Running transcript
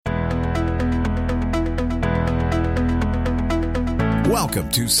Welcome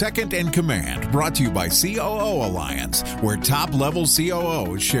to Second in Command, brought to you by COO Alliance, where top-level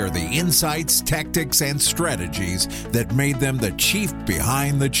COOs share the insights, tactics, and strategies that made them the chief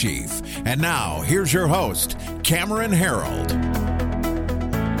behind the chief. And now, here's your host, Cameron Harold.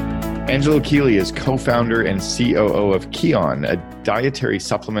 Angelo Keely is co-founder and COO of Kion, a dietary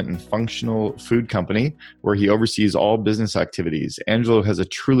supplement and functional food company where he oversees all business activities. Angelo has a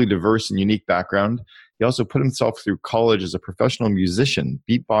truly diverse and unique background. He also put himself through college as a professional musician,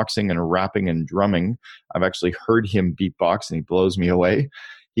 beatboxing and rapping and drumming. I've actually heard him beatbox and he blows me away.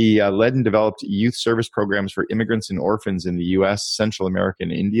 He led and developed youth service programs for immigrants and orphans in the US, Central America,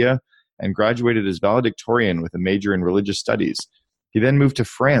 and India, and graduated as valedictorian with a major in religious studies. He then moved to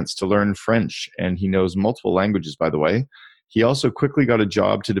France to learn French, and he knows multiple languages, by the way. He also quickly got a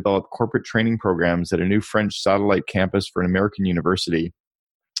job to develop corporate training programs at a new French satellite campus for an American university.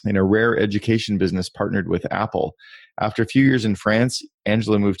 In a rare education business partnered with Apple. After a few years in France,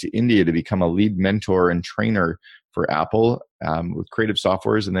 Angelo moved to India to become a lead mentor and trainer for Apple with creative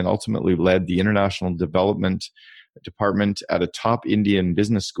softwares, and then ultimately led the international development department at a top Indian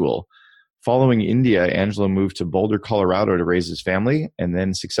business school. Following India, Angelo moved to Boulder, Colorado to raise his family, and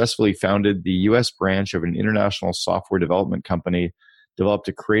then successfully founded the U.S. branch of an international software development company, developed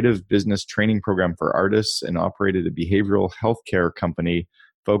a creative business training program for artists, and operated a behavioral healthcare company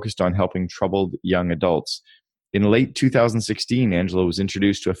focused on helping troubled young adults. In late 2016, Angelo was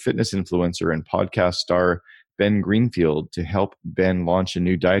introduced to a fitness influencer and podcast star, Ben Greenfield, to help Ben launch a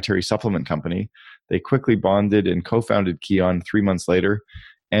new dietary supplement company. They quickly bonded and co-founded Kion 3 months later.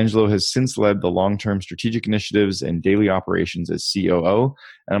 Angelo has since led the long-term strategic initiatives and daily operations as COO.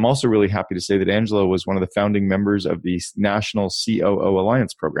 And I'm also really happy to say that Angelo was one of the founding members of the National COO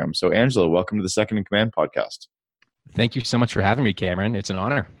Alliance program. So Angelo, welcome to the Second in Command podcast. Thank you so much for having me, Cameron. It's an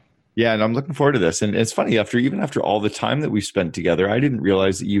honor. Yeah, and I'm looking forward to this. And it's funny, even after all the time that we've spent together, I didn't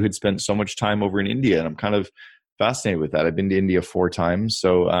realize that you had spent so much time over in India. And I'm kind of fascinated with that. I've been to India 4 times.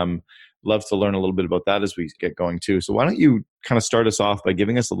 So love to learn a little bit about that as we get going too. So why don't you kind of start us off by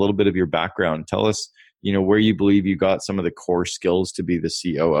giving us a little bit of your background? Tell us, where you believe you got some of the core skills to be the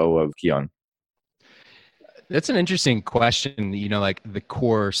COO of Kion. That's an interesting question, like the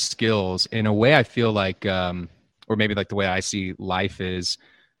core skills. In a way, I feel like, or maybe like the way I see life is,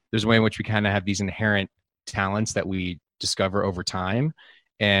 there's a way in which we kind of have these inherent talents that we discover over time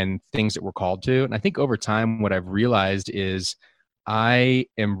and things that we're called to. And I think over time, what I've realized is I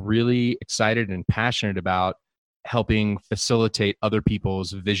am really excited and passionate about helping facilitate other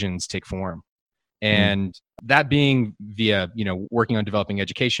people's visions take form. And that being via, working on developing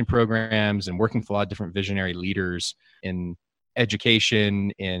education programs and working with a lot of different visionary leaders in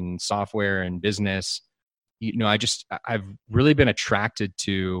education, in software and business. I've really been attracted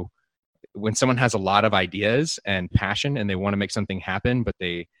to when someone has a lot of ideas and passion and they want to make something happen, but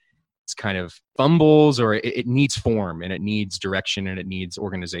it's kind of fumbles, or it needs form and it needs direction and it needs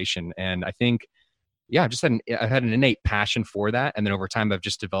organization. And I think, I've had an innate passion for that. And then over time, I've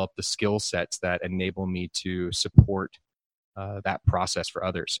just developed the skill sets that enable me to support that process for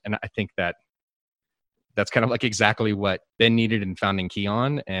others. And I think that's kind of like exactly what Ben needed in founding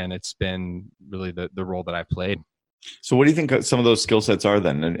Kion. And it's been really the role that I've played. So what do you think some of those skill sets are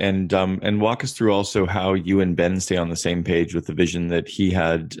then? And walk us through also how you and Ben stay on the same page with the vision that he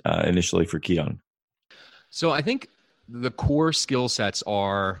had initially for Kion. So I think the core skill sets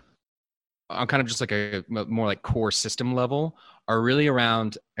are kind of just like a more like core system level, are really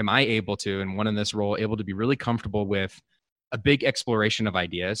around, am I able to, and one in this role, able to be really comfortable with a big exploration of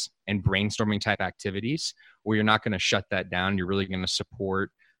ideas and brainstorming type activities where you're not going to shut that down. You're really going to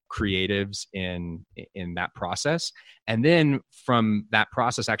support creatives in that process. And then from that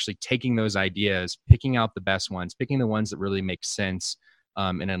process, actually taking those ideas, picking out the best ones, picking the ones that really make sense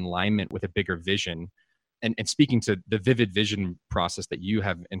in alignment with a bigger vision. And speaking to the vivid vision process that you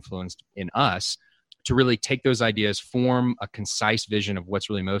have influenced in us, to really take those ideas, form a concise vision of what's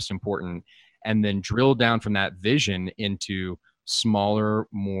really most important, and then drill down from that vision into smaller,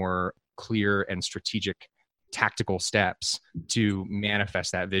 more clear and strategic tactical steps to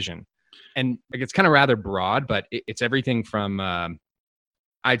manifest that vision. And it's kind of rather broad, but it's everything from,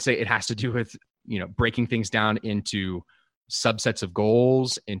 I'd say it has to do with, breaking things down into subsets of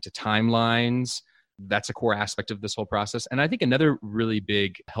goals, into timelines. That's a core aspect of this whole process. And I think another really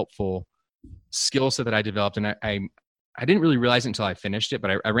big helpful skill set that I developed, and I didn't really realize it until I finished it, but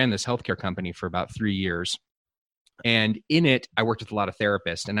I ran this healthcare company for about 3 years. And in it, I worked with a lot of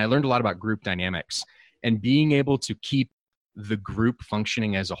therapists, and I learned a lot about group dynamics and being able to keep the group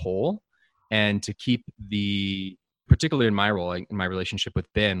functioning as a whole, and to keep particularly in my role, in my relationship with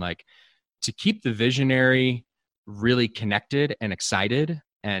Ben, to keep the visionary really connected and excited,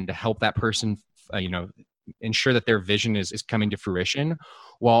 and to help that person, ensure that their vision is coming to fruition,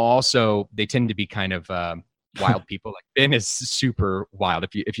 while also they tend to be kind of wild people. Like Ben is super wild.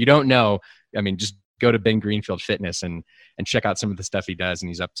 If you don't know, I mean, just go to Ben Greenfield Fitness and check out some of the stuff he does and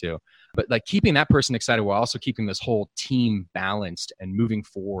he's up to. But like keeping that person excited while also keeping this whole team balanced and moving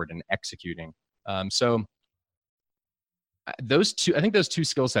forward and executing. So I think those two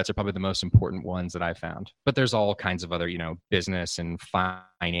skill sets are probably the most important ones that I found. But there's all kinds of other, business and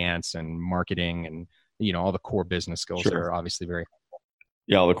finance and marketing and, all the core business skills that are obviously very helpful.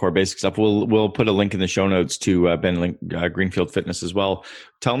 Yeah, all the core basic stuff. We'll put a link in the show notes to Greenfield Fitness as well.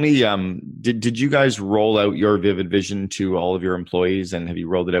 Tell me, did you guys roll out your Vivid Vision to all of your employees, and have you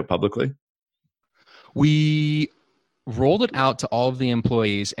rolled it out publicly? We rolled it out to all of the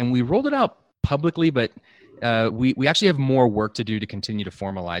employees, and we rolled it out publicly, but we actually have more work to do to continue to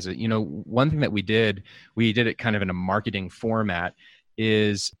formalize it. One thing that we did it kind of in a marketing format,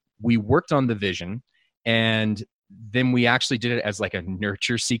 is we worked on the vision, and then we actually did it as like a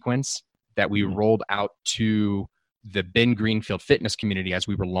nurture sequence that we rolled out to the Ben Greenfield Fitness community as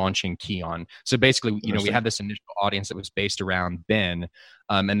we were launching Kion. So basically, we had this initial audience that was based around Ben,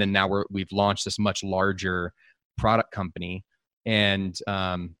 and then now we've launched this much larger product company, and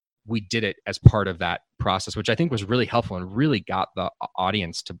we did it as part of that process, which I think was really helpful and really got the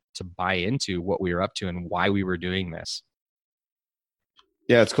audience to buy into what we were up to and why we were doing this.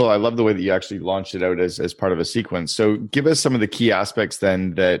 Yeah, it's cool. I love the way that you actually launched it out as part of a sequence. So give us some of the key aspects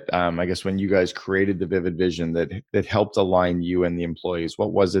then that I guess when you guys created the Vivid Vision that helped align you and the employees.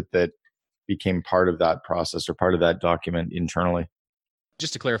 What was it that became part of that process or part of that document internally?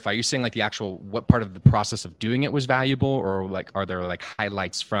 Just to clarify, you're saying like the actual, what part of the process of doing it was valuable, or like, are there like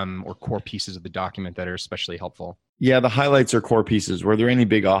highlights from or core pieces of the document that are especially helpful? Yeah, the highlights are core pieces. Were there any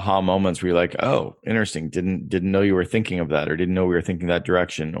big aha moments where you're like, oh, interesting, didn't know you were thinking of that, or didn't know we were thinking that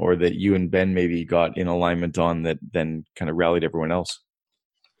direction, or that you and Ben maybe got in alignment on that then kind of rallied everyone else?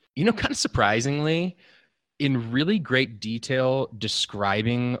 Kind of surprisingly, in really great detail,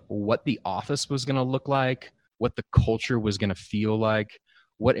 describing what the office was going to look like, what the culture was going to feel like,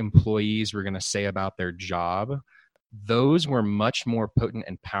 what employees were going to say about their job. Those were much more potent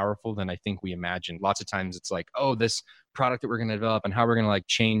and powerful than I think we imagined. Lots of times it's like, oh, this product that we're going to develop and how we're going to like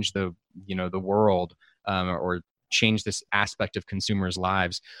change the world, or change this aspect of consumers'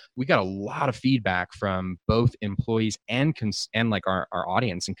 lives. We got a lot of feedback from both employees and like our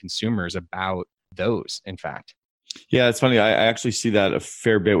audience and consumers about those, in fact. Yeah, it's funny. I actually see that a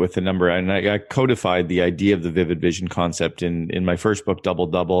fair bit with the number. And I codified the idea of the Vivid Vision concept in my first book, Double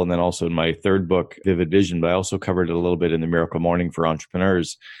Double, and then also in my third book, Vivid Vision. But I also covered it a little bit in the Miracle Morning for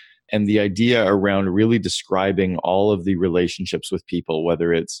Entrepreneurs. And the idea around really describing all of the relationships with people,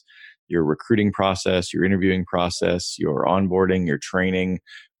 whether it's your recruiting process, your interviewing process, your onboarding, your training,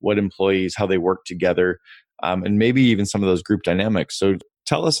 what employees, how they work together, and maybe even some of those group dynamics. So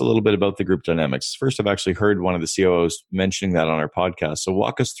tell us a little bit about the group dynamics. First, I've actually heard one of the COOs mentioning that on our podcast. So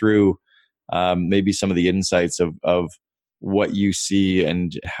walk us through maybe some of the insights of what you see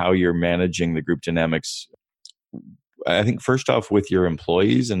and how you're managing the group dynamics. I think first off with your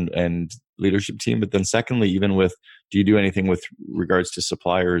employees and leadership team, but then secondly, even with, do you do anything with regards to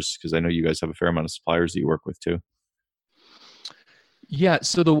suppliers? Because I know you guys have a fair amount of suppliers that you work with too. Yeah.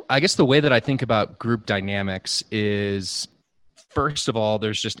 So I guess the way that I think about group dynamics is, first of all,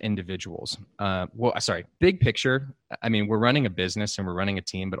 there's just individuals. Big picture. I mean, we're running a business and we're running a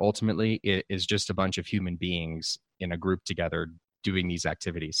team, but ultimately it is just a bunch of human beings in a group together doing these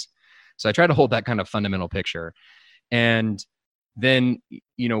activities. So I try to hold that kind of fundamental picture. And then,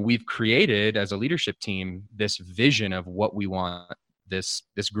 we've created as a leadership team this vision of what we want this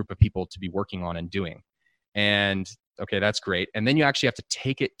group of people to be working on and doing. And okay, that's great. And then you actually have to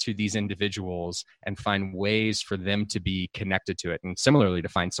take it to these individuals and find ways for them to be connected to it. And similarly, to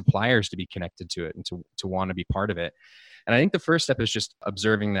find suppliers to be connected to it and to want to be part of it. And I think the first step is just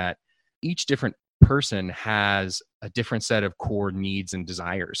observing that each different person has a different set of core needs and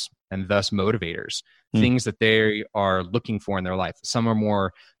desires, and thus motivators, things that they are looking for in their life. Some are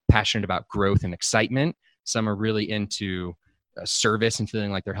more passionate about growth and excitement. Some are really into service and feeling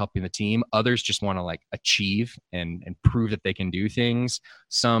like they're helping the team. Others just want to like achieve and prove that they can do things.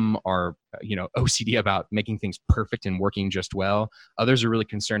 Some are, OCD about making things perfect and working just well. Others are really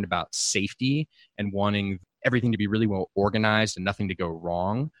concerned about safety and wanting everything to be really well organized and nothing to go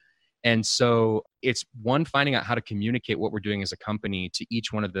wrong. And so it's finding out how to communicate what we're doing as a company to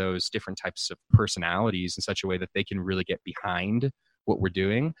each one of those different types of personalities in such a way that they can really get behind what we're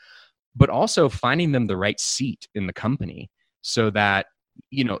doing, but also finding them the right seat in the company so that,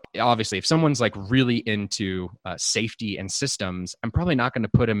 Obviously, if someone's like really into safety and systems, I'm probably not going to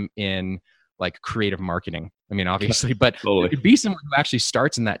put them in like creative marketing. I mean, obviously, but Totally. it could be someone who actually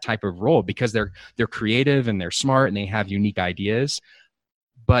starts in that type of role because they're creative and they're smart and they have unique ideas,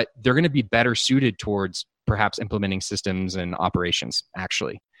 but they're going to be better suited towards perhaps implementing systems and operations,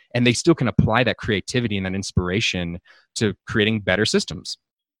 actually. And they still can apply that creativity and that inspiration to creating better systems.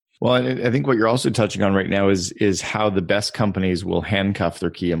 Well, I think what you're also touching on right now is how the best companies will handcuff their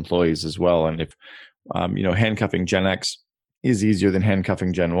key employees as well. And if handcuffing Gen X is easier than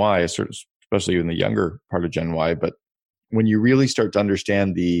handcuffing Gen Y, especially in the younger part of Gen Y. But when you really start to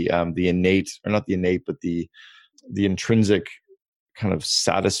understand the innate, or not the innate, but the intrinsic kind of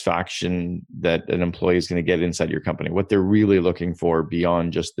satisfaction that an employee is going to get inside your company, what they're really looking for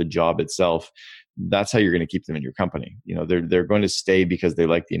beyond just the job itself, that's how you're going to keep them in your company. They're going to stay because they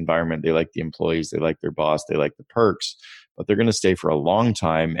like the environment, they like the employees, they like their boss, they like the perks, but they're going to stay for a long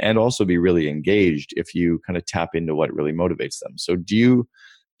time and also be really engaged if you kind of tap into what really motivates them. So do you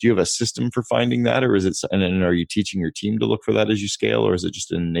have a system for finding that, or is it, and are you teaching your team to look for that as you scale, or is it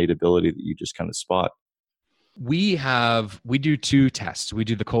just an innate ability that you just kind of spot? We do two tests. We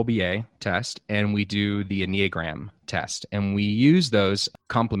do the Colbier test and we do the Enneagram test. And we use those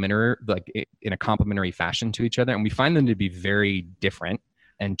in a complementary fashion to each other. And we find them to be very different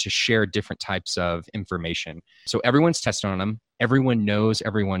and to share different types of information. So everyone's tested on them. Everyone knows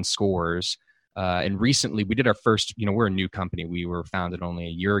everyone's scores. And recently we did our first, we're a new company. We were founded only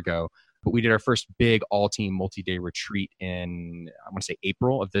a year ago. But we did our first big all-team multi-day retreat in, I want to say,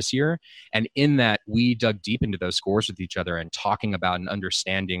 April of this year. And in that, we dug deep into those scores with each other and talking about and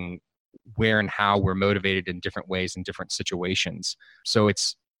understanding where and how we're motivated in different ways in different situations. So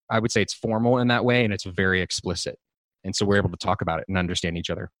I would say it's formal in that way, and it's very explicit. And so we're able to talk about it and understand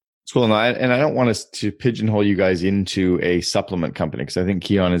each other. It's cool. And I don't want us to pigeonhole you guys into a supplement company, because I think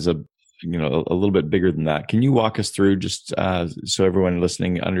Kion is a little bit bigger than that. Can you walk us through, just so everyone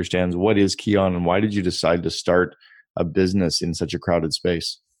listening understands, what is Kion and why did you decide to start a business in such a crowded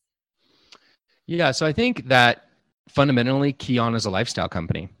space? Yeah, so I think that fundamentally Kion is a lifestyle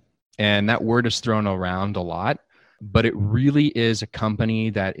company, and that word is thrown around a lot, but it really is a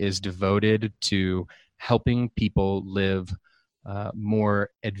company that is devoted to helping people live more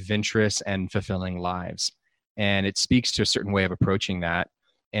adventurous and fulfilling lives. And it speaks to a certain way of approaching that.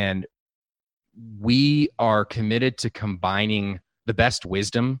 And we are committed to combining the best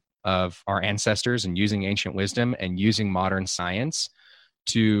wisdom of our ancestors and using ancient wisdom and using modern science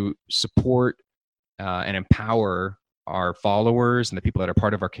to support and empower our followers and the people that are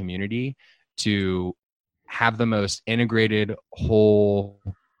part of our community to have the most integrated whole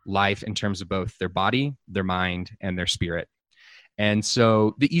life in terms of both their body, their mind, and their spirit. And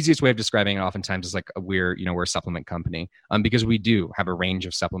so the easiest way of describing it oftentimes is like we're a supplement company because we do have a range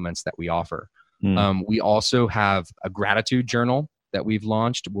of supplements that we offer. We also have a gratitude journal that we've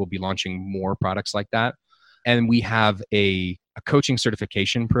launched. We'll be launching more products like that. And we have a coaching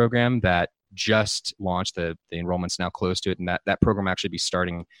certification program that just launched. The enrollment's now close to it. And that program will actually be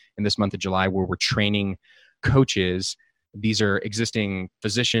starting in this month of July, where we're training coaches. These are existing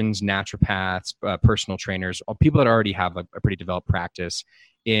physicians, naturopaths, personal trainers, people that already have a pretty developed practice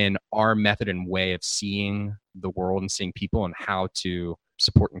in our method and way of seeing the world and seeing people, and how to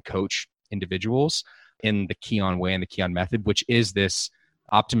support and coach individuals in the Kion way and the Kion method, which is this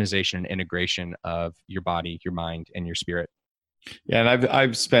optimization and integration of your body, your mind, and your spirit. Yeah, and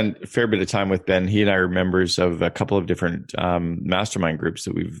I've spent a fair bit of time with Ben. He and I are members of a couple of different mastermind groups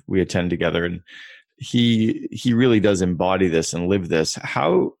that we attend together, and he really does embody this and live this.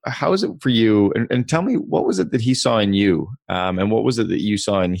 How is it for you? And tell me, what was it that he saw in you, and what was it that you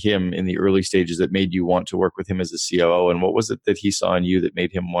saw in him in the early stages that made you want to work with him as a COO? And what was it that he saw in you that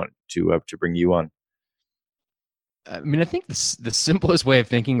made him want to bring you on? I mean, I think the simplest way of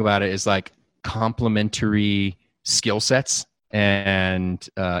thinking about it is like complementary skill sets and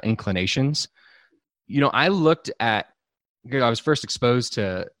inclinations. I was first exposed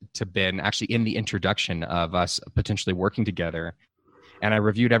to Ben actually in the introduction of us potentially working together. And I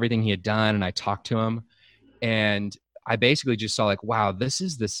reviewed everything he had done and I talked to him. And I basically just saw like, wow,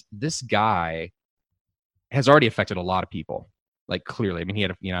 this guy has already affected a lot of people. Like clearly, I mean, he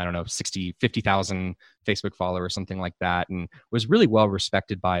had, 50,000 Facebook followers, something like that, and was really well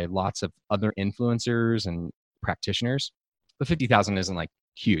respected by lots of other influencers and practitioners. But 50,000 isn't like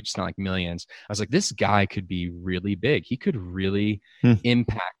huge. It's not like millions. I was like, this guy could be really big. He could really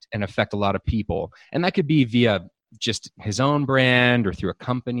impact and affect a lot of people. And that could be via just his own brand or through a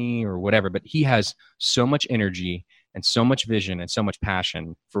company or whatever. But he has so much energy and so much vision and so much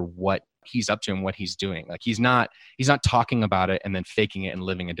passion for what he's up to and what he's doing. Like he's not talking about it and then faking it and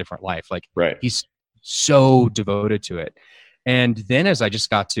living a different life. Like he's so devoted to it. And then as I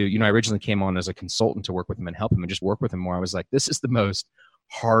just got to, I originally came on as a consultant to work with him and help him and just work with him more. I was like, this is the most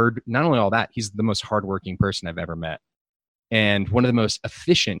hard, not only all that, he's the most hardworking person I've ever met and one of the most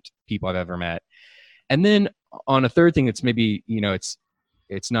efficient people I've ever met. And then on a third thing that's maybe,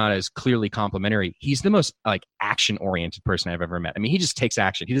 it's not as clearly complimentary. He's the most like action oriented person I've ever met. I mean, he just takes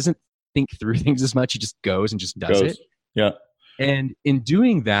action. He doesn't think through things as much. He just goes and just does it. Yeah. And in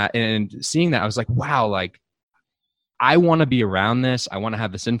doing that and seeing that, I was like, wow, like I want to be around this. I want to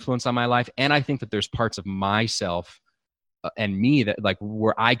have this influence on my life. And I think that there's parts of myself and me that like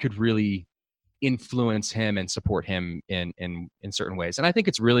where I could really influence him and support him in certain ways. And I think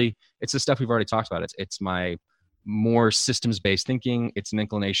it's the stuff we've already talked about. It's my more systems-based thinking. It's an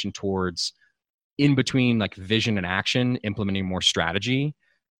inclination towards in between like vision and action, implementing more strategy.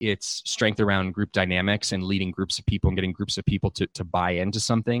 It's strength around group dynamics and leading groups of people and getting groups of people to buy into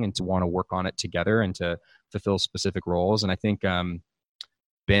something and to want to work on it together and to fulfill specific roles. And I think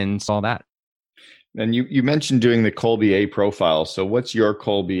Ben saw that. And you mentioned doing the Kolbe A profile. So what's your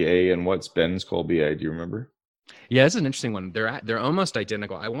Kolbe A and what's Ben's Kolbe A? Do you remember? Yeah, it's an interesting one. They're almost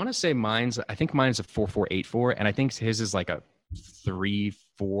identical. I want to say I think mine's a 4484, and I think his is like a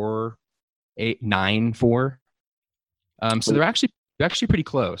 3489-4. So they're actually pretty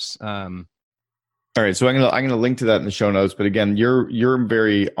close. All right, so I'm gonna link to that in the show notes. But again, you're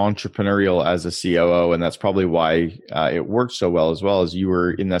very entrepreneurial as a COO, and that's probably why it worked so well. As well as you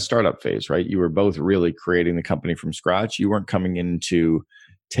were in that startup phase, right? You were both really creating the company from scratch. You weren't coming in to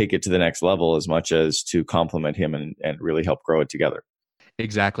take it to the next level as much as to complement him and really help grow it together.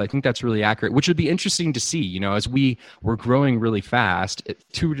 Exactly. I think that's really accurate, which would be interesting to see, as we're growing really fast,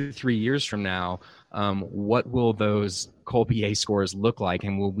 2 to 3 years from now, what will those Kolbe A scores look like?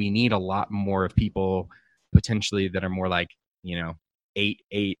 And will we need a lot more of people potentially that are more like, 8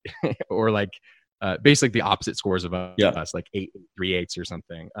 or like basically the opposite scores of us, like 8.38 or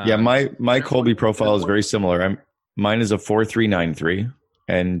something. My Kolbe profile is very similar. Mine is a 4393.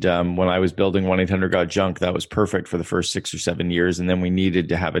 And when I was building 1-800-GOT-JUNK, that was perfect for the first 6 or 7 years. And then we needed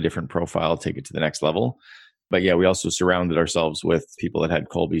to have a different profile, take it to the next level. But yeah, we also surrounded ourselves with people that had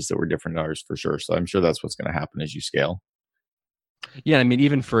Kolbes that were different than ours for sure. So I'm sure that's what's going to happen as you scale. Yeah. I mean,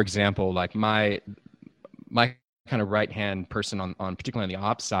 even for example, like my kind of right-hand person on particularly on the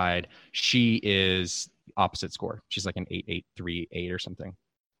ops side, she is opposite score. She's like an 8.838 or something.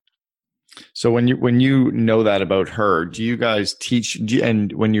 So when you know that about her, do you guys teach?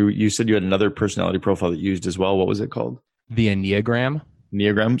 And when you said you had another personality profile that you used as well, what was it called? The Enneagram.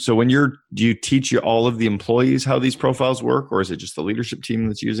 So do you teach all of the employees how these profiles work, or is it just the leadership team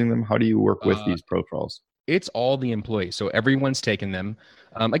that's using them? How do you work with these profiles? It's all the employees. So everyone's taken them.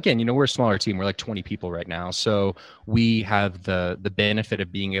 Again, we're a smaller team. We're like 20 people right now. So we have the benefit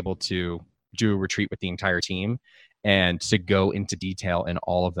of being able to do a retreat with the entire team and to go into detail in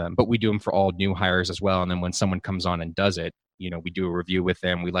all of them. But we do them for all new hires as well. And then when someone comes on and does it, we do a review with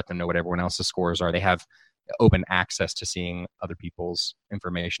them. We let them know what everyone else's scores are. They have open access to seeing other people's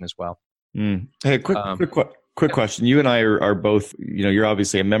information as well. Hey, quick question. You and I are both, you're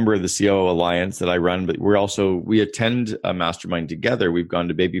obviously a member of the COO Alliance that I run, but we attend a mastermind together. We've gone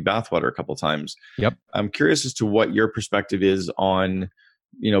to Baby Bathwater a couple of times. Yep. I'm curious as to what your perspective is on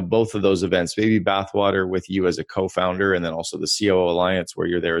both of those events, Baby Bathwater with you as a co-founder, and then also the COO Alliance where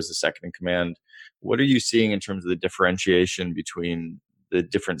you're there as a second in command. What are you seeing in terms of the differentiation between the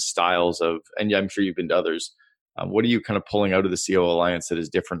different styles and I'm sure you've been to others. What are you kind of pulling out of the COO Alliance that is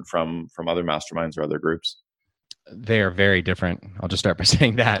different from other masterminds or other groups? They are very different. I'll just start by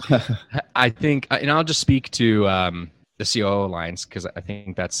saying that. I think, and I'll just speak to the COO Alliance because I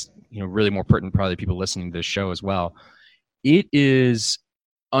think that's really more pertinent probably people listening to this show as well. It is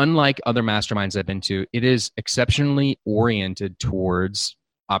unlike other masterminds I've been to, it is exceptionally oriented towards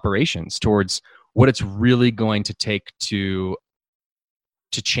operations, towards what it's really going to take to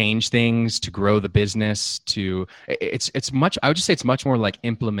change things, to grow the business, it's much, I would just say it's much more like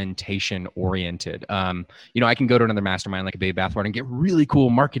implementation oriented. I can go to another mastermind like a Baby Bathwater and get really cool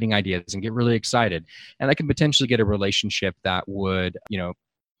marketing ideas and get really excited. And I can potentially get a relationship that would,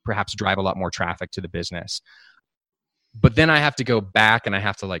 perhaps drive a lot more traffic to the business. But then I have to go back and I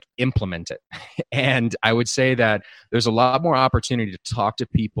have to like implement it. And I would say that there's a lot more opportunity to talk to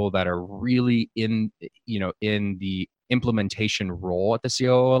people that are really in the implementation role at the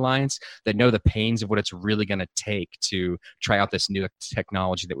COO Alliance that know the pains of what it's really going to take to try out this new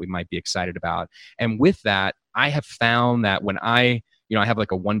technology that we might be excited about. And with that, I have found that when I I have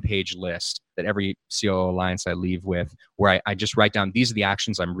like a 1-page list that every COO Alliance I leave with, where I just write down, these are the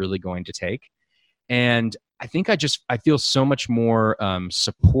actions I'm really going to take. And I think I feel so much more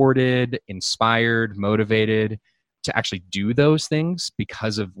supported, inspired, motivated to actually do those things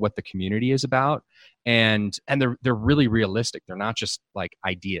because of what the community is about. And they're really realistic. They're not just like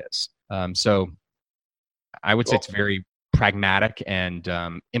ideas. So I would say it's very pragmatic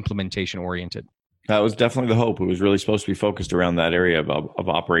and implementation oriented. That was definitely the hope. It was really supposed to be focused around that area of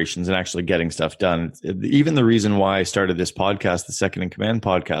operations and actually getting stuff done. Even the reason why I started this podcast, the Second in Command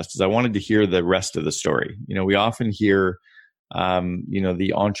podcast, is I wanted to hear the rest of the story. We often hear,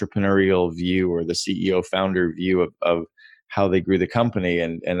 the entrepreneurial view or the CEO founder view of how they grew the company.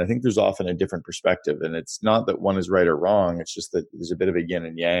 And I think there's often a different perspective. And it's not that one is right or wrong. It's just that there's a bit of a yin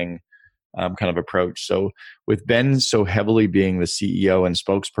and yang kind of approach. So with Ben so heavily being the CEO and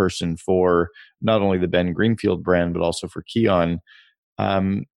spokesperson for not only the Ben Greenfield brand, but also for Kion,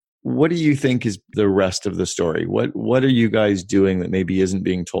 what do you think is the rest of the story? What are you guys doing that maybe isn't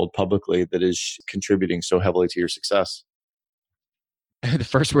being told publicly that is contributing so heavily to your success? The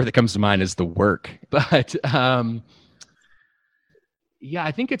first word that comes to mind is the work. But yeah,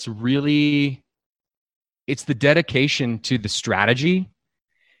 I think it's the dedication to the strategy.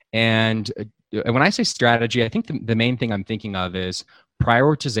 And when I say strategy, I think the main thing I'm thinking of is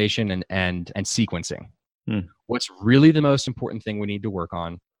prioritization and sequencing. What's really the most important thing we need to work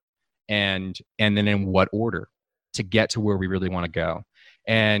on, and then in what order to get to where we really want to go.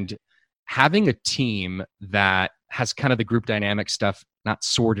 And having a team that has kind of the group dynamic stuff not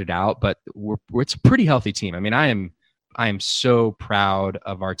sorted out, but it's a pretty healthy team. I mean, I am so proud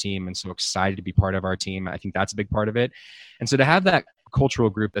of our team and so excited to be part of our team. I think that's a big part of it. And so to have that cultural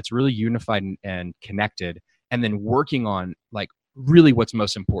group that's really unified and connected, and then working on like really what's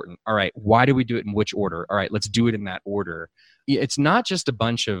most important. All right, why do we do it in which order? All right, let's do it in that order. It's not just a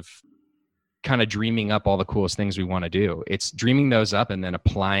bunch of kind of dreaming up all the coolest things we want to do. It's dreaming those up and then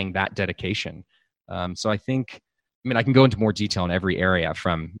applying that dedication. So I can go into more detail in every area,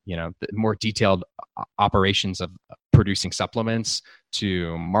 from the more detailed operations of producing supplements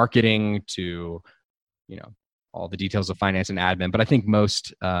to marketing to all the details of finance and admin. But I think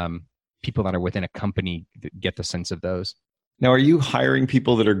most people that are within a company get the sense of those. Now, are you hiring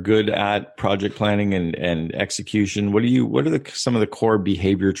people that are good at project planning and execution? What are some of the core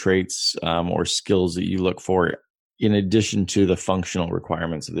behavior traits or skills that you look for in addition to the functional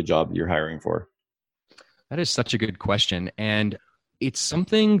requirements of the job that you're hiring for? That is such a good question. And it's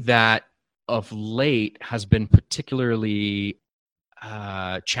something that of late has been particularly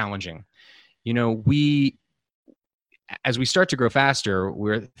challenging. As we start to grow faster,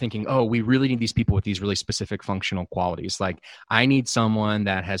 we're thinking, oh, we really need these people with these really specific functional qualities. Like, I need someone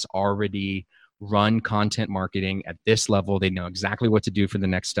that has already run content marketing at this level. They know exactly what to do for the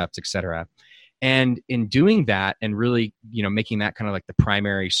next steps, et cetera. And in doing that and really, making that kind of like the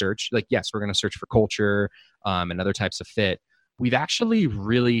primary search, like, yes, we're going to search for culture and other types of fit. We've actually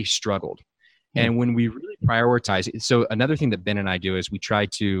really struggled. And when we really prioritize, so another thing that Ben and I do is we try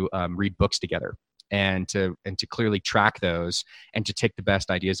to read books together. And to clearly track those and to take the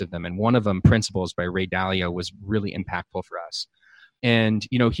best ideas of them. And one of them, Principles by Ray Dalio, was really impactful for us. And,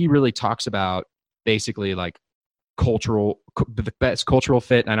 he really talks about basically like the best cultural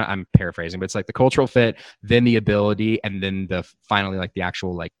fit. And I'm paraphrasing, but it's like the cultural fit, then the ability, and then finally like the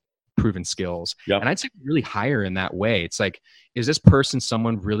actual like proven skills. Yep. And I'd say really higher in that way. It's like, is this person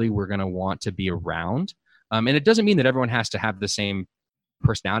someone really we're going to want to be around? And it doesn't mean that everyone has to have the same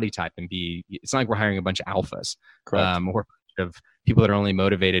personality type and it's not like we're hiring a bunch of alphas or of people that are only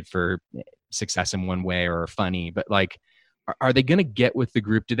motivated for success in one way or are funny, but like, are they going to get with the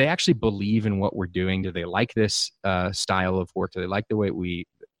group? Do they actually believe in what we're doing? Do they like this style of work? Do they like the way that we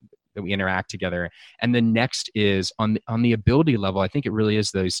interact together? And the next is on the ability level. I think it really is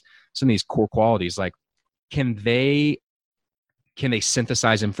some of these core qualities. Like, can they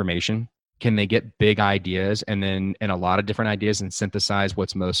synthesize information? Can they get big ideas and a lot of different ideas and synthesize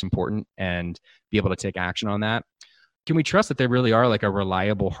what's most important and be able to take action on that? Can we trust that they really are like a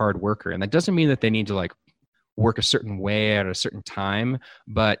reliable hard worker? And that doesn't mean that they need to like work a certain way at a certain time,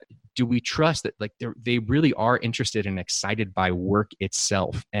 but do we trust that like they really are interested and excited by work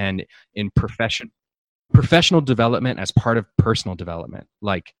itself and in professional development as part of personal development?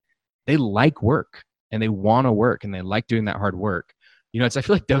 Like, they like work and they want to work and they like doing that hard work. I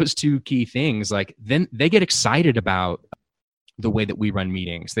feel like those two key things, like, then they get excited about the way that we run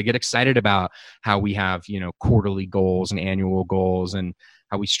meetings. They get excited about how we have, quarterly goals and annual goals and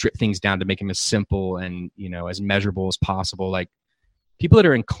how we strip things down to make them as simple and, as measurable as possible. Like, people that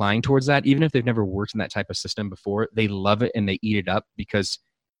are inclined towards that, even if they've never worked in that type of system before, they love it and they eat it up because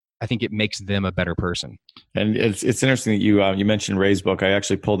I think it makes them a better person. And it's interesting that you mentioned Ray's book. I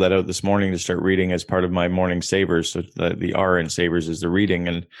actually pulled that out this morning to start reading as part of my morning savers. So the R in savers is the reading,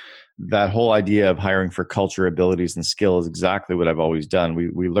 and that whole idea of hiring for culture, abilities, and skill is exactly what I've always done.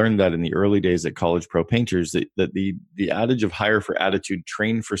 We learned that in the early days at College Pro Painters, that the adage of hire for attitude,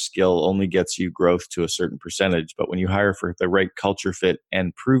 train for skill only gets you growth to a certain percentage. But when you hire for the right culture fit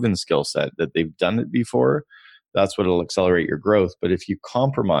and proven skill set that they've done it before, that's what will accelerate your growth. But if you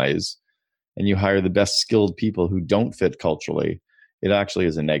compromise and you hire the best skilled people who don't fit culturally, it actually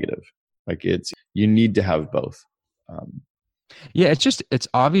is a negative. Like you need to have both. Yeah, it's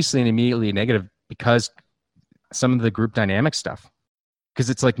obviously an immediately negative because some of the group dynamic stuff, because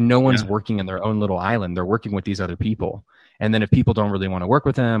it's like no one's working in their own little island. They're working with these other people. And then if people don't really want to work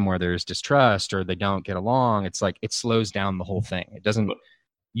with them, or there's distrust, or they don't get along, it's like it slows down the whole thing. It doesn't.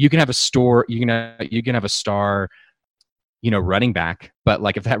 You can have a have a star, running back, but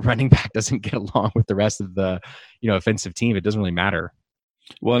like if that running back doesn't get along with the rest of the, offensive team, it doesn't really matter.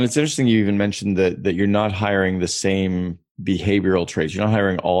 Well, and it's interesting you even mentioned that you're not hiring the same behavioral traits. You're not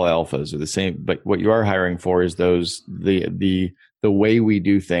hiring all alphas or the same, but what you are hiring for is the way we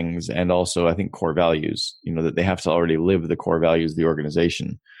do things, and also I think core values. That they have to already live the core values of the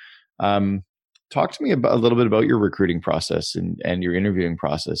organization. Talk to me a little bit about your recruiting process and your interviewing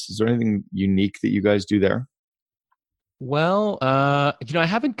process. Is there anything unique that you guys do there? Well, I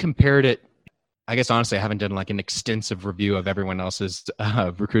haven't compared it. I guess honestly, I haven't done like an extensive review of everyone else's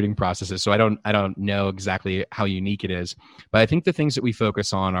recruiting processes, so I don't know exactly how unique it is. But I think the things that we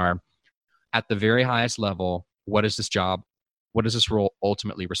focus on are at the very highest level. What is this job? What is this role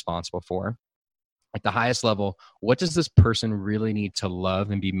ultimately responsible for? At the highest level, what does this person really need to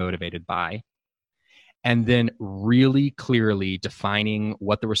love and be motivated by? And then really clearly defining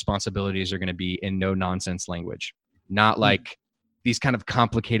what the responsibilities are going to be in no nonsense language, not like these kind of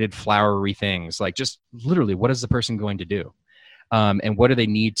complicated flowery things, like just literally what is the person going to do? And what do they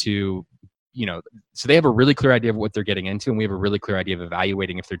need to, so they have a really clear idea of what they're getting into, and we have a really clear idea of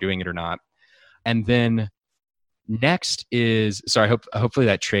evaluating if they're doing it or not. And then next is, hopefully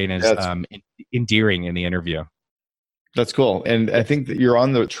that train is endearing in the interview. That's cool. And I think that you're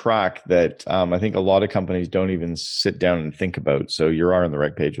on the track that I think a lot of companies don't even sit down and think about. So you're on the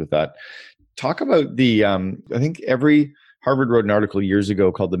right page with that. Talk about I think Harvard wrote an article years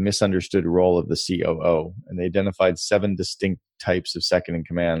ago called The Misunderstood Role of the COO, and they identified 7 distinct types of second in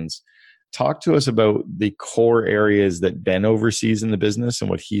commands. Talk to us about the core areas that Ben oversees in the business and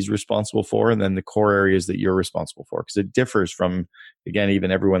what he's responsible for, and then the core areas that you're responsible for, because it differs from, again,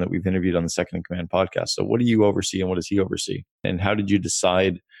 even everyone that we've interviewed on the Second in Command podcast. So what do you oversee and what does he oversee? And how did you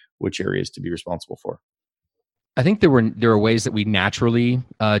decide which areas to be responsible for? I think there were ways that we naturally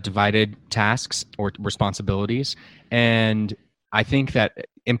divided tasks or responsibilities, and I think that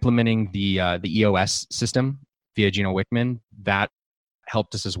implementing the EOS system via Gino Wickman, that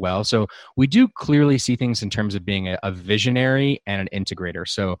helped us as well. So we do clearly see things in terms of being a visionary and an integrator.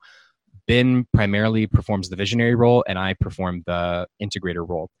 So Ben primarily performs the visionary role, and I perform the integrator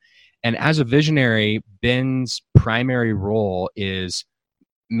role. And as a visionary, Ben's primary role is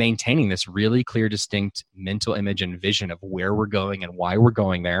maintaining this really clear, distinct mental image and vision of where we're going and why we're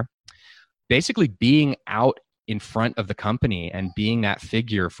going there. Basically being out in front of the company and being that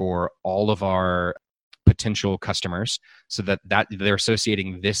figure for all of our potential customers, so that they're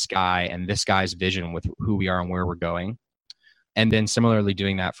associating this guy and this guy's vision with who we are and where we're going. And then similarly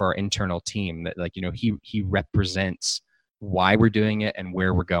doing that for our internal team, that he represents why we're doing it and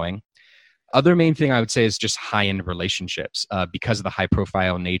where we're going. Other main thing I would say is just high-end relationships. Because of the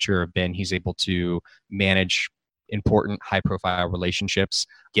high-profile nature of Ben, he's able to manage important high-profile relationships,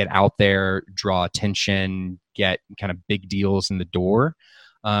 get out there, draw attention, get kind of big deals in the door.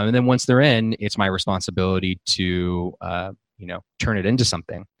 And then once they're in, it's my responsibility to, turn it into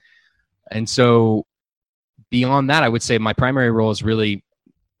something. And so beyond that, I would say my primary role is really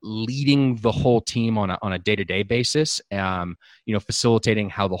leading the whole team on a day-to-day basis, facilitating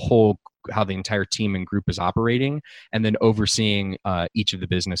how the entire team and group is operating, and then overseeing each of the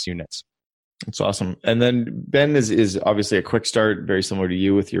business units. That's awesome. And then Ben is obviously a quick start, very similar to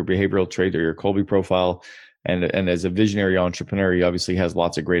you with your behavioral trait or your Kolbe profile. And as a visionary entrepreneur, he obviously has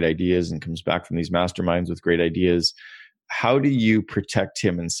lots of great ideas and comes back from these masterminds with great ideas. How do you protect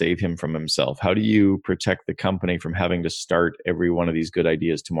him and save him from himself? How do you protect the company from having to start every one of these good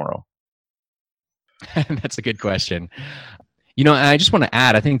ideas tomorrow? That's a good question. I just want to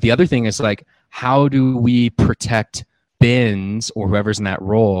add, I think the other thing is like, how do we protect Ben's or whoever's in that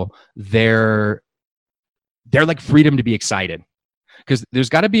role, their like freedom to be excited? Because there's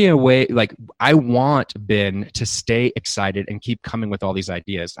got to be a way, like, I want Ben to stay excited and keep coming with all these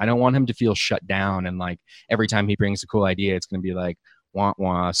ideas. I don't want him to feel shut down and like every time he brings a cool idea, it's going to be like, wah,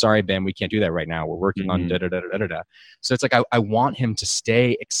 wah, sorry, Ben, we can't do that right now. We're working on da da da da da da. So it's like I want him to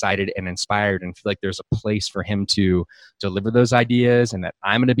stay excited and inspired and feel like there's a place for him to deliver those ideas, and that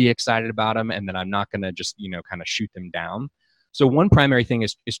I'm going to be excited about them, and that I'm not going to just, kind of shoot them down. So one primary thing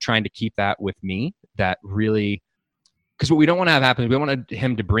is trying to keep that with me, that really, because what we don't want to have happen is we want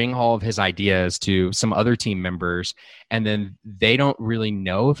him to bring all of his ideas to some other team members, and then they don't really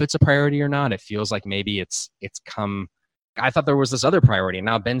know if it's a priority or not. It feels like maybe it's come, I thought there was this other priority, and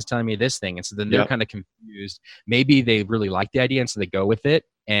now Ben's telling me this thing. And so then they're kind of confused. Maybe they really like the idea, and so they go with it,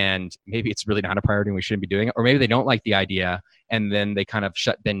 and maybe it's really not a priority and we shouldn't be doing it. Or maybe they don't like the idea, and then they kind of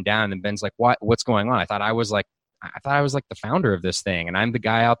shut Ben down, and Ben's like, what's going on? I thought I was like the founder of this thing, and I'm the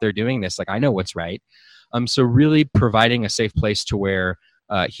guy out there doing this. Like, I know what's right. So really providing a safe place to where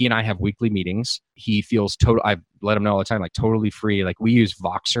he and I have weekly meetings. He feels I've let him know all the time, like totally free. Like, we use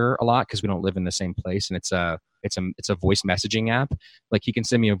Voxer a lot because we don't live in the same place, and it's a voice messaging app. Like, he can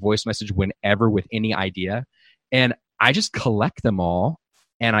send me a voice message whenever with any idea, and I just collect them all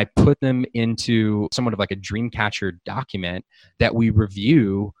and I put them into somewhat of like a dream catcher document that we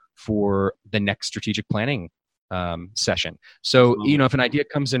review for the next strategic planning session. So, if an idea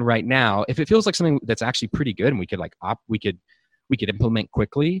comes in right now, if it feels like something that's actually pretty good and we could we could implement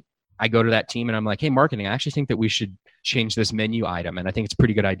quickly, I go to that team and I'm like, hey, marketing, I actually think that we should change this menu item. And I think it's a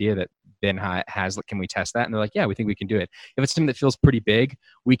pretty good idea that Ben has. Can we test that? And they're like, yeah, we think we can do it. If it's something that feels pretty big,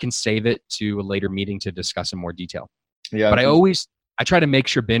 we can save it to a later meeting to discuss in more detail. Yeah. But I try to make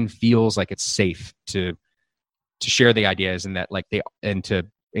sure Ben feels like it's safe to share the ideas, and that and to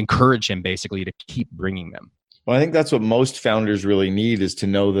encourage him basically to keep bringing them. Well, I think that's what most founders really need, is to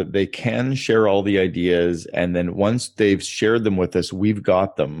know that they can share all the ideas. And then once they've shared them with us, we've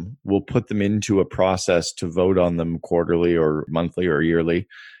got them. We'll put them into a process to vote on them quarterly or monthly or yearly.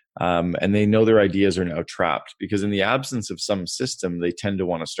 And they know their ideas are now trapped, because in the absence of some system, they tend to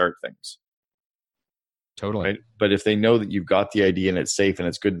want to start things. Totally. Right? But if they know that you've got the idea and it's safe and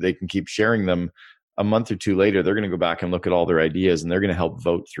it's good, they can keep sharing them. A month or two later, they're going to go back and look at all their ideas, and they're going to help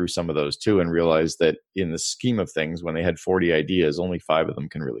vote through some of those too, and realize that in the scheme of things, when they had 40 ideas, only 5 of them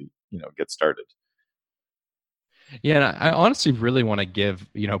can really, get started. Yeah, and I honestly really want to give,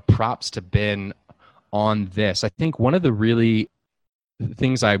 props to Ben on this. I think one of the really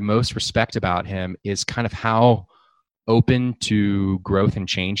things I most respect about him is kind of how open to growth and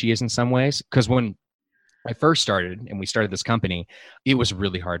change he is in some ways. Because when I first started and we started this company, it was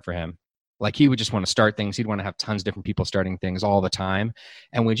really hard for him. Like, he would just want to start things. He'd want to have tons of different people starting things all the time.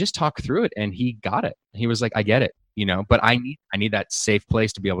 And we just talked through it, and he got it. He was like, I get it, but I need that safe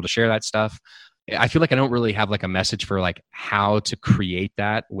place to be able to share that stuff. I feel like I don't really have like a message for like how to create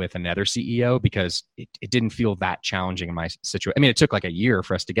that with another CEO, because it didn't feel that challenging in my situation. I mean, it took like a year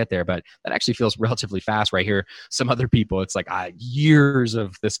for us to get there, but that actually feels relatively fast right here. Some other people, it's like years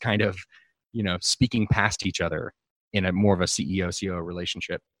of this kind of, speaking past each other in a more of a CEO-COO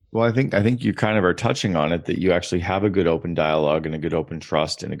relationship. Well, I think you kind of are touching on it, that you actually have a good open dialogue and a good open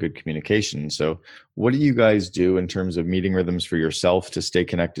trust and a good communication. So what do you guys do in terms of meeting rhythms for yourself to stay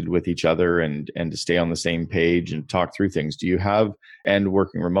connected with each other and to stay on the same page and talk through things? Do you have, and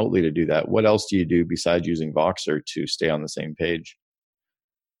working remotely to do that, what else do you do besides using Voxer to stay on the same page?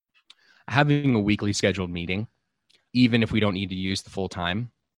 Having a weekly scheduled meeting, even if we don't need to use the full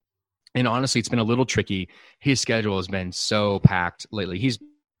time. And honestly, it's been a little tricky. His schedule has been so packed lately. He's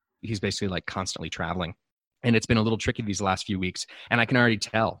basically like constantly traveling, and it's been a little tricky these last few weeks. And I can already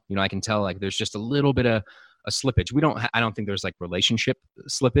tell, I can tell like there's just a little bit of a slippage. I don't think there's like relationship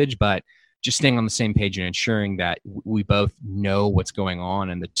slippage, but just staying on the same page and ensuring that we both know what's going on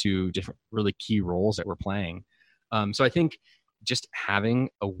and the two different really key roles that we're playing. So I think just having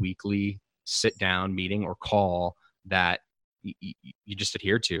a weekly sit down meeting or call that you just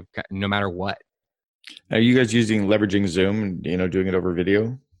adhere to no matter what. Are you guys leveraging Zoom and, doing it over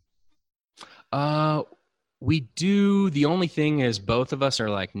video? We do. The only thing is both of us are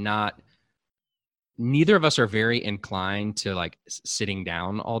like neither of us are very inclined to like sitting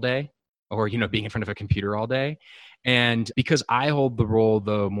down all day or, being in front of a computer all day. And because I hold the role,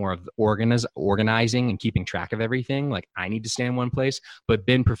 though, more of organizing and keeping track of everything, like I need to stay in one place, but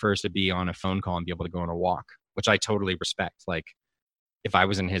Ben prefers to be on a phone call and be able to go on a walk, which I totally respect. Like, if I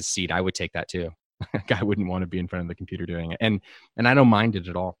was in his seat, I would take that too. I wouldn't want to be in front of the computer doing it. And I don't mind it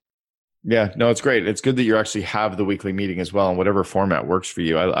at all. Yeah, no, it's great. It's good that you actually have the weekly meeting as well in whatever format works for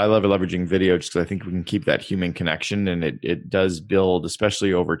you. I love leveraging video just because I think we can keep that human connection, and it does build,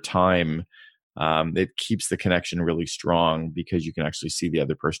 especially over time, it keeps the connection really strong because you can actually see the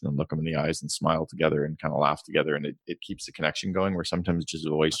other person and look them in the eyes and smile together and kind of laugh together. And it keeps the connection going, where sometimes just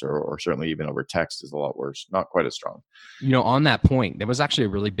voice or certainly even over text is a lot worse, not quite as strong. On that point, there was actually a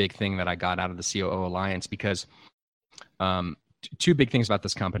really big thing that I got out of the COO Alliance because two big things about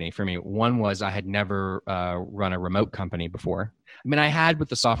this company for me. One was I had never run a remote company before. I mean, I had with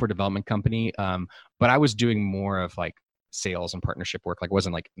the software development company, but I was doing more of like sales and partnership work. Like,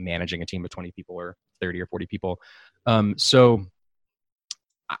 wasn't like managing a team of 20 people or 30 or 40 people. So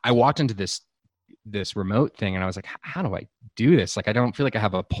I walked into this remote thing and I was like, how do I do this? Like, I don't feel like I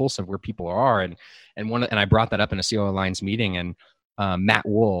have a pulse of where people are. And I brought that up in a COO Alliance meeting, and Matt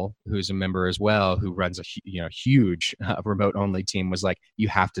Wool, who's a member as well, who runs a huge remote only team, was like, you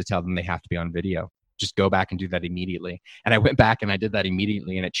have to tell them they have to be on video. Just go back and do that immediately. And I went back and I did that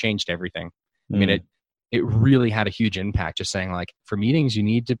immediately, and it changed everything. I mean, it really had a huge impact, just saying like, for meetings, you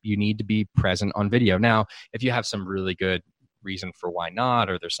need to be present on video. Now, if you have some really good reason for why not,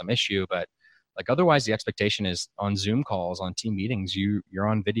 or there's some issue, but like otherwise the expectation is on Zoom calls, on team meetings, you're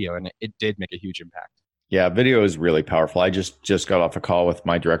on video, and it did make a huge impact. Yeah, video is really powerful. I just got off a call with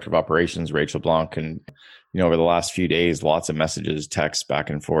my director of operations, Rachel Blanc, and over the last few days, lots of messages, texts back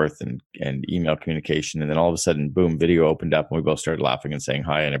and forth, and email communication, and then all of a sudden, boom, video opened up, and we both started laughing and saying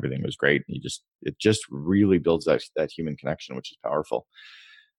hi, and everything was great. And it just really builds that human connection, which is powerful.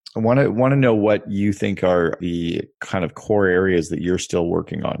 I want to know what you think are the kind of core areas that you're still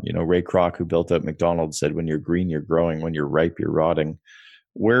working on. Ray Kroc, who built up McDonald's, said, "When you're green, you're growing. When you're ripe, you're rotting."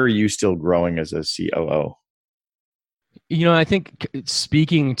 Where are you still growing as a COO? I think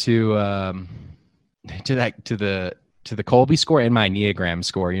speaking to the Kolbe score and my Enneagram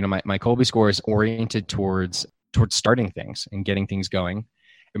score, my Kolbe score is oriented towards starting things and getting things going.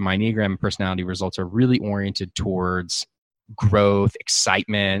 And my Enneagram personality results are really oriented towards growth,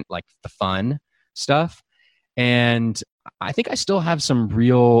 excitement, like the fun stuff. And I think I still have some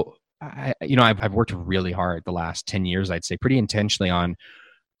real, I've worked really hard the last 10 years, I'd say pretty intentionally, on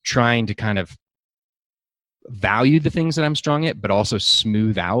trying to kind of value the things that I'm strong at, but also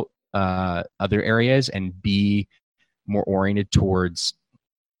smooth out other areas and be more oriented towards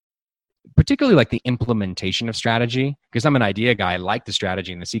particularly like the implementation of strategy, because I'm an idea guy. I like the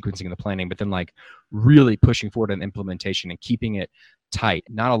strategy and the sequencing and the planning, but then like really pushing forward on implementation and keeping it tight,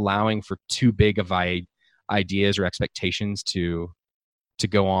 not allowing for too big of ideas or expectations to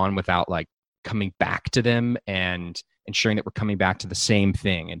go on without like coming back to them and ensuring that we're coming back to the same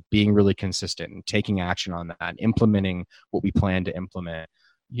thing and being really consistent and taking action on that and implementing what we plan to implement.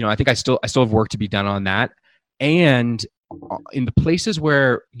 I think I still have work to be done on that. And in the places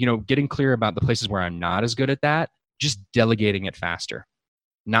where, getting clear about the places where I'm not as good at that, just delegating it faster,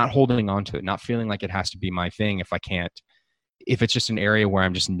 not holding on to it, not feeling like it has to be my thing if it's just an area where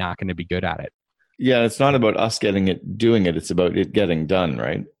I'm just not going to be good at it. Yeah. It's not about us doing it. It's about it getting done.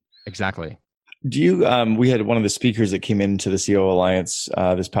 Right. Exactly. Do you, we had one of the speakers that came into the COO Alliance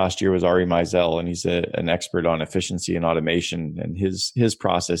this past year was Ari Meisel, and he's an expert on efficiency and automation. And his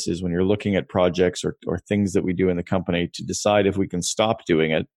process is, when you're looking at projects or things that we do in the company, to decide if we can stop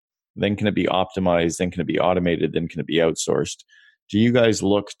doing it, then can it be optimized, then can it be automated, then can it be outsourced. Do you guys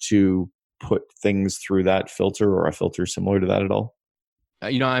look to put things through that filter, or a filter similar to that at all?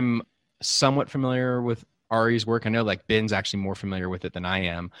 I'm somewhat familiar with Ari's work. I know like Ben's actually more familiar with it than I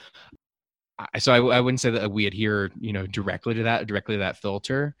am. So I wouldn't say that we adhere, directly to that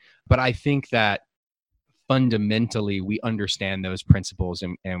filter, but I think that fundamentally we understand those principles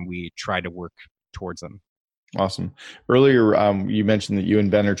and we try to work towards them. Awesome. Earlier, you mentioned that you and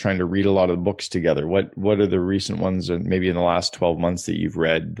Ben are trying to read a lot of books together. What are the recent ones, and maybe in the last 12 months, that you've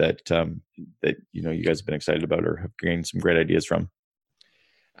read that you guys have been excited about or have gained some great ideas from?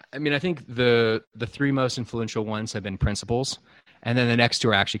 I mean, I think the three most influential ones have been Principles, and then the next two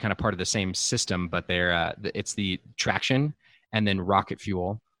are actually kind of part of the same system, but it's the Traction and then Rocket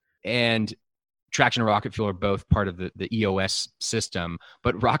Fuel. And Traction and Rocket Fuel are both part of the EOS system,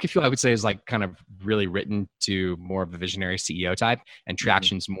 but Rocket Fuel, I would say, is like kind of really written to more of the visionary CEO type, and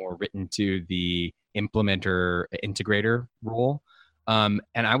Traction's more written to the implementer, integrator role. And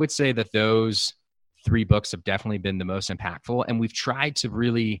I would say that those three books have definitely been the most impactful, and we've tried to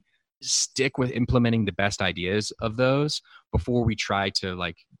really stick with implementing the best ideas of those before we try to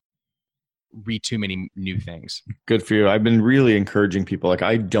like read too many new things. Good for you. I've been really encouraging people. Like,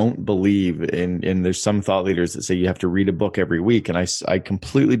 I don't believe in there's some thought leaders that say you have to read a book every week, and I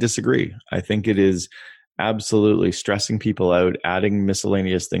completely disagree. I think it is absolutely stressing people out, adding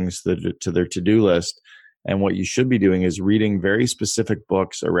miscellaneous things to their to-do list, And what you should be doing is reading very specific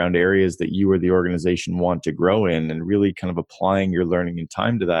books around areas that you or the organization want to grow in, and really kind of applying your learning and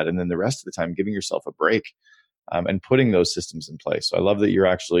time to that. And then the rest of the time, giving yourself a break and putting those systems in place. So I love that you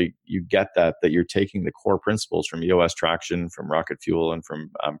get that you're taking the core principles from EOS Traction, from Rocket Fuel, and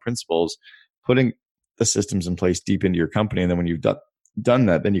from Principles, putting the systems in place deep into your company. And then when you've done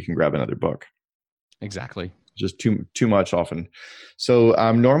that, then you can grab another book. Exactly. Just too much often. So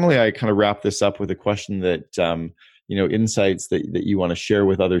normally I kind of wrap this up with a question that, insights that you want to share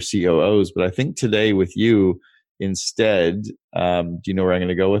with other COOs. But I think today with you instead, do you know where I'm going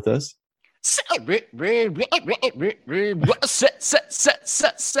to go with this? Second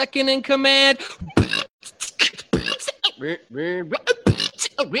in command.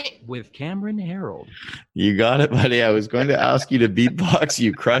 With Cameron Harold. You got it, buddy. I was going to ask you to beatbox.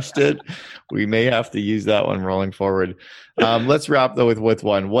 You crushed it. We may have to use that one rolling forward. Let's wrap though with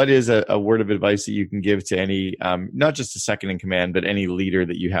one. What is a word of advice that you can give to any, not just a second in command, but any leader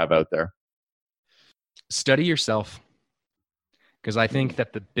that you have out there? Study yourself. Because I think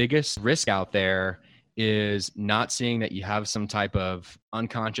that the biggest risk out there is not seeing that you have some type of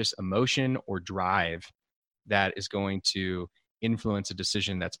unconscious emotion or drive that is going to influence a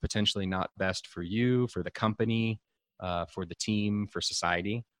decision that's potentially not best for you, for the company, for the team, for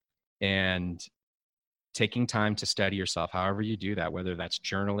society. And taking time to study yourself, however you do that, whether that's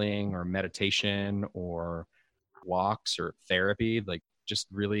journaling or meditation or walks or therapy, like just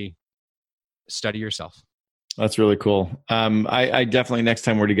really study yourself. That's really cool. I definitely, next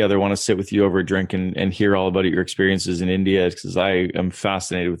time we're together, want to sit with you over a drink and hear all about your experiences in India, because I am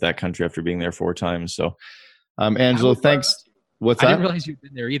fascinated with that country after being there 4 times. So, Angelo, thanks. What's that? I didn't realize you'd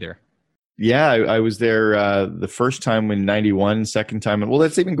been there either. Yeah, I was there the first time in 91, second time. Well,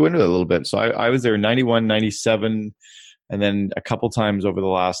 let's even go into it a little bit. So I was there in 91, 97, and then a couple times over the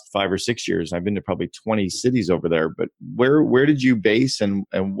last 5 or 6 years. I've been to probably 20 cities over there. But where did you base, and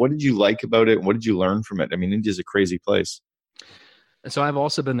what did you like about it? What did you learn from it? I mean, India's a crazy place. So I've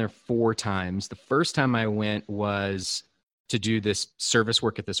also been there 4 times. The first time I went was to do this service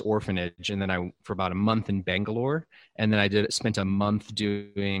work at this orphanage. And then for about a month in Bangalore. And then I spent a month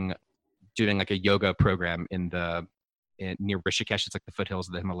doing like a yoga program near Rishikesh. It's like the foothills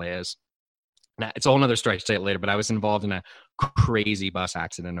of the Himalayas. Now, it's a whole nother story. I'll tell you later, but I was involved in a crazy bus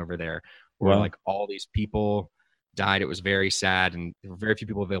accident over there where like all these people died. It was very sad. And there were very few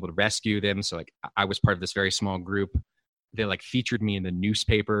people able to rescue them. So like I was part of this very small group. They like featured me in the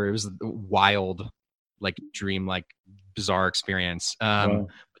newspaper. It was a wild, like dream, like bizarre experience. But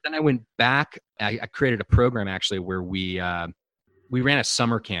then I went back. I created a program actually where we ran a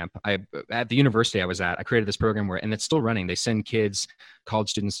summer camp. At the university I was at, I created this program and it's still running. They send college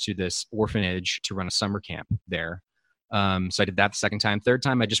students to this orphanage to run a summer camp there. So I did that the second time. Third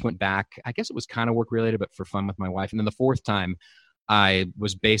time, I just went back. I guess it was kind of work related, but for fun with my wife. And then the fourth time, I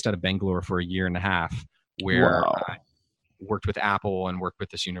was based out of Bangalore for 1.5 years, where I worked with Apple and worked with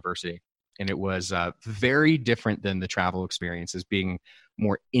this university. And it was very different than the travel experiences, being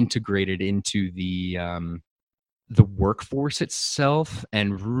more integrated into the workforce itself,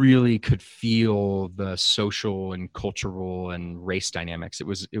 and really could feel the social and cultural and race dynamics. It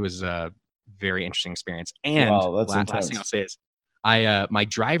was a very interesting experience. And last thing I'll say is my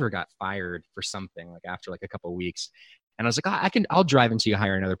driver got fired for something like after like a couple of weeks. And I was like, I'll drive until you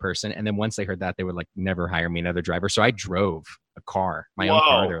hire another person. And then once they heard that, they would like never hire me another driver. So I drove a car, my own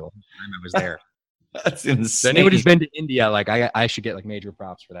car there the whole time I was there. That's insane. So anyone who's been to India, like I should get like major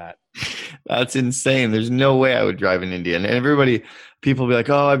props for that. That's insane. There's no way I would drive in India. And people be like,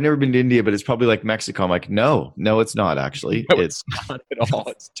 oh, I've never been to India, but it's probably like Mexico. I'm like, no, it's not actually. No, it's not at all.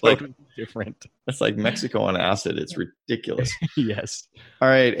 It's totally different. It's like Mexico on acid. It's ridiculous. Yes. All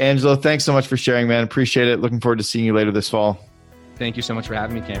right, Angelo, thanks so much for sharing, man. Appreciate it. Looking forward to seeing you later this fall. Thank you so much for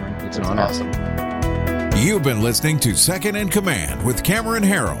having me, Cameron. It's an honor. Awesome. You've been listening to Second in Command with Cameron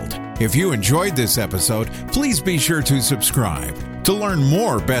Harold. If you enjoyed this episode, please be sure to subscribe. To learn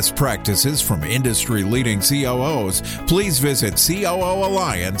more best practices from industry-leading COOs, please visit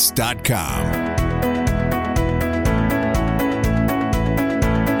COOalliance.com.